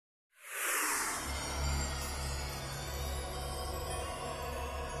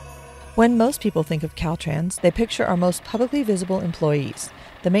When most people think of Caltrans, they picture our most publicly visible employees,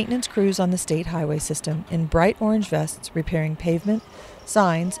 the maintenance crews on the state highway system in bright orange vests repairing pavement,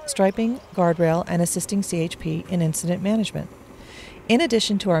 signs, striping, guardrail, and assisting CHP in incident management. In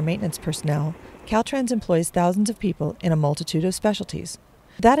addition to our maintenance personnel, Caltrans employs thousands of people in a multitude of specialties.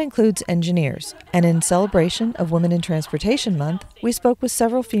 That includes engineers, and in celebration of Women in Transportation Month, we spoke with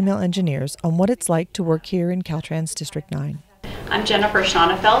several female engineers on what it's like to work here in Caltrans District 9. I'm Jennifer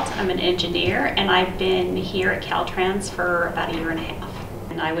Shonafelt. I'm an engineer, and I've been here at Caltrans for about a year and a half.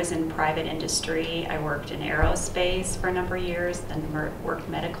 And I was in private industry. I worked in aerospace for a number of years, then worked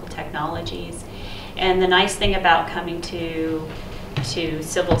medical technologies. And the nice thing about coming to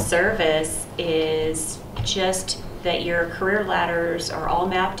civil service is just that your career ladders are all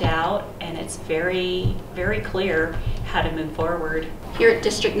mapped out, and it's very, very clear how to move forward. Here at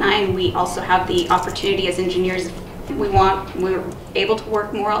District 9, we also have the opportunity as engineers. We're able to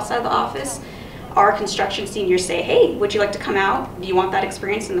work more outside the office. Our construction seniors say, hey, would you like to come out? Do you want that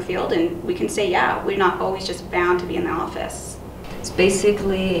experience in the field? And we can say, yeah, we're not always just bound to be in the office. It's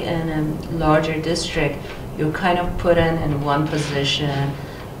basically in a larger district, you're kind of put in one position,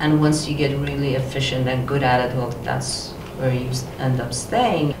 and once you get really efficient and good at it, well, that's where you end up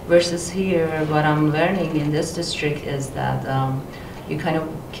staying. Versus here, what I'm learning in this district is that you kind of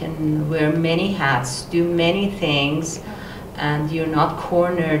can wear many hats, do many things, and you're not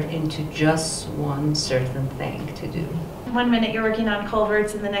cornered into just one certain thing to do. One minute you're working on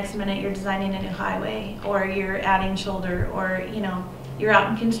culverts, and the next minute you're designing a new highway, or you're adding shoulder, or you're out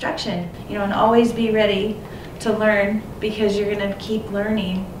in construction. And always be ready to learn, because you're going to keep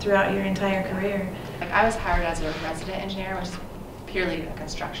learning throughout your entire career. I was hired as a resident engineer, which is purely a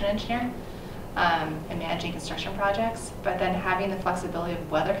construction engineer, and managing construction projects. But then having the flexibility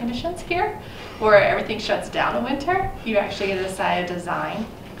of weather conditions here, where everything shuts down in winter, you actually get to decide a design.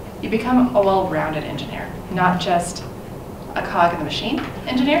 You become a well-rounded engineer, not just a cog in the machine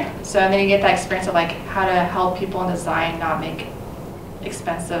engineer. So then you get that experience of like how to help people in design not make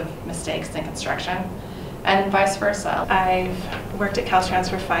expensive mistakes in construction, and vice versa. I've worked at Caltrans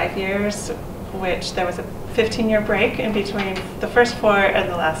for 5 years, which there was a 15-year break in between the first 4 and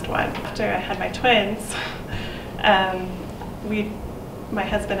the last one. After I had my twins, my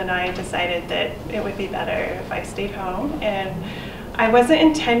husband and I decided that it would be better if I stayed home, and I wasn't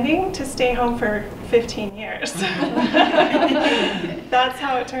intending to stay home for 15 years. That's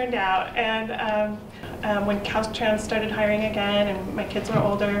how it turned out. And when Caltrans started hiring again and my kids were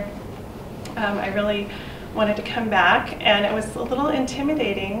older, I really wanted to come back, and it was a little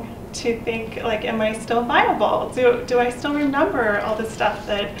intimidating to think, like, am I still viable? Do I still remember all the stuff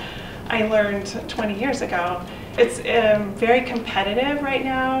that I learned 20 years ago? It's very competitive right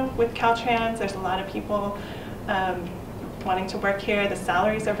now with Caltrans. There's a lot of people wanting to work here. The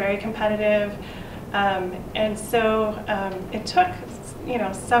salaries are very competitive, and so it took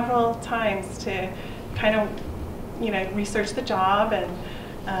several times to kind of research the job and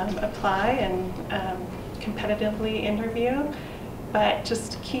apply and competitively interview, but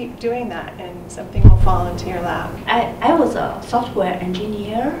just keep doing that and something will fall into your lap. I was a software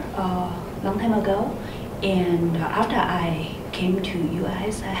engineer a long time ago, and after I came to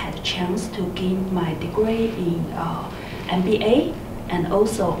US, I had a chance to gain my degree in MBA and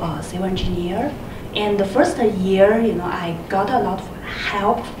also civil engineer. And the first year, I got a lot of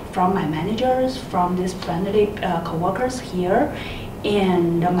help from my managers, from these friendly co-workers here.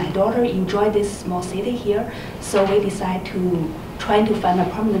 And my daughter enjoyed this small city here, so we decided to try to find a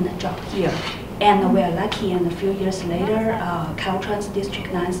permanent job here. And we are lucky, and a few years later, Caltrans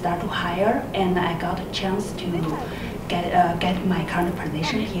District 9 started to hire, and I got a chance to get my current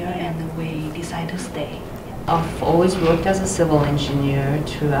position here, and we decided to stay. I've always worked as a civil engineer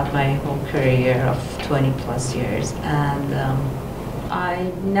throughout my whole career of 20 plus years, and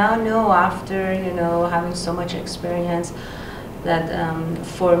I now know, after having so much experience, that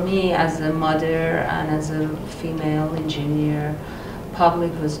for me as a mother and as a female engineer,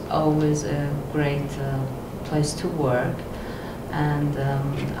 public was always a great place to work, and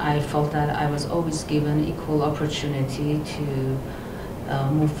I felt that I was always given equal opportunity to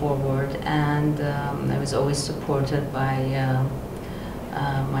move forward, and I was always supported by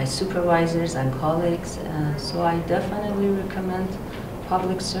my supervisors and colleagues, so I definitely recommend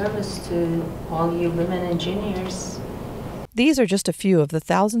public service to all you women engineers. These are just a few of the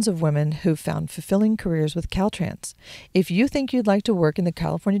thousands of women who've found fulfilling careers with Caltrans. If you think you'd like to work in the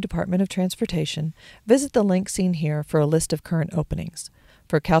California Department of Transportation, visit the link seen here for a list of current openings.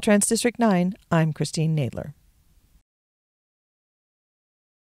 For Caltrans District 9, I'm Christine Nadler.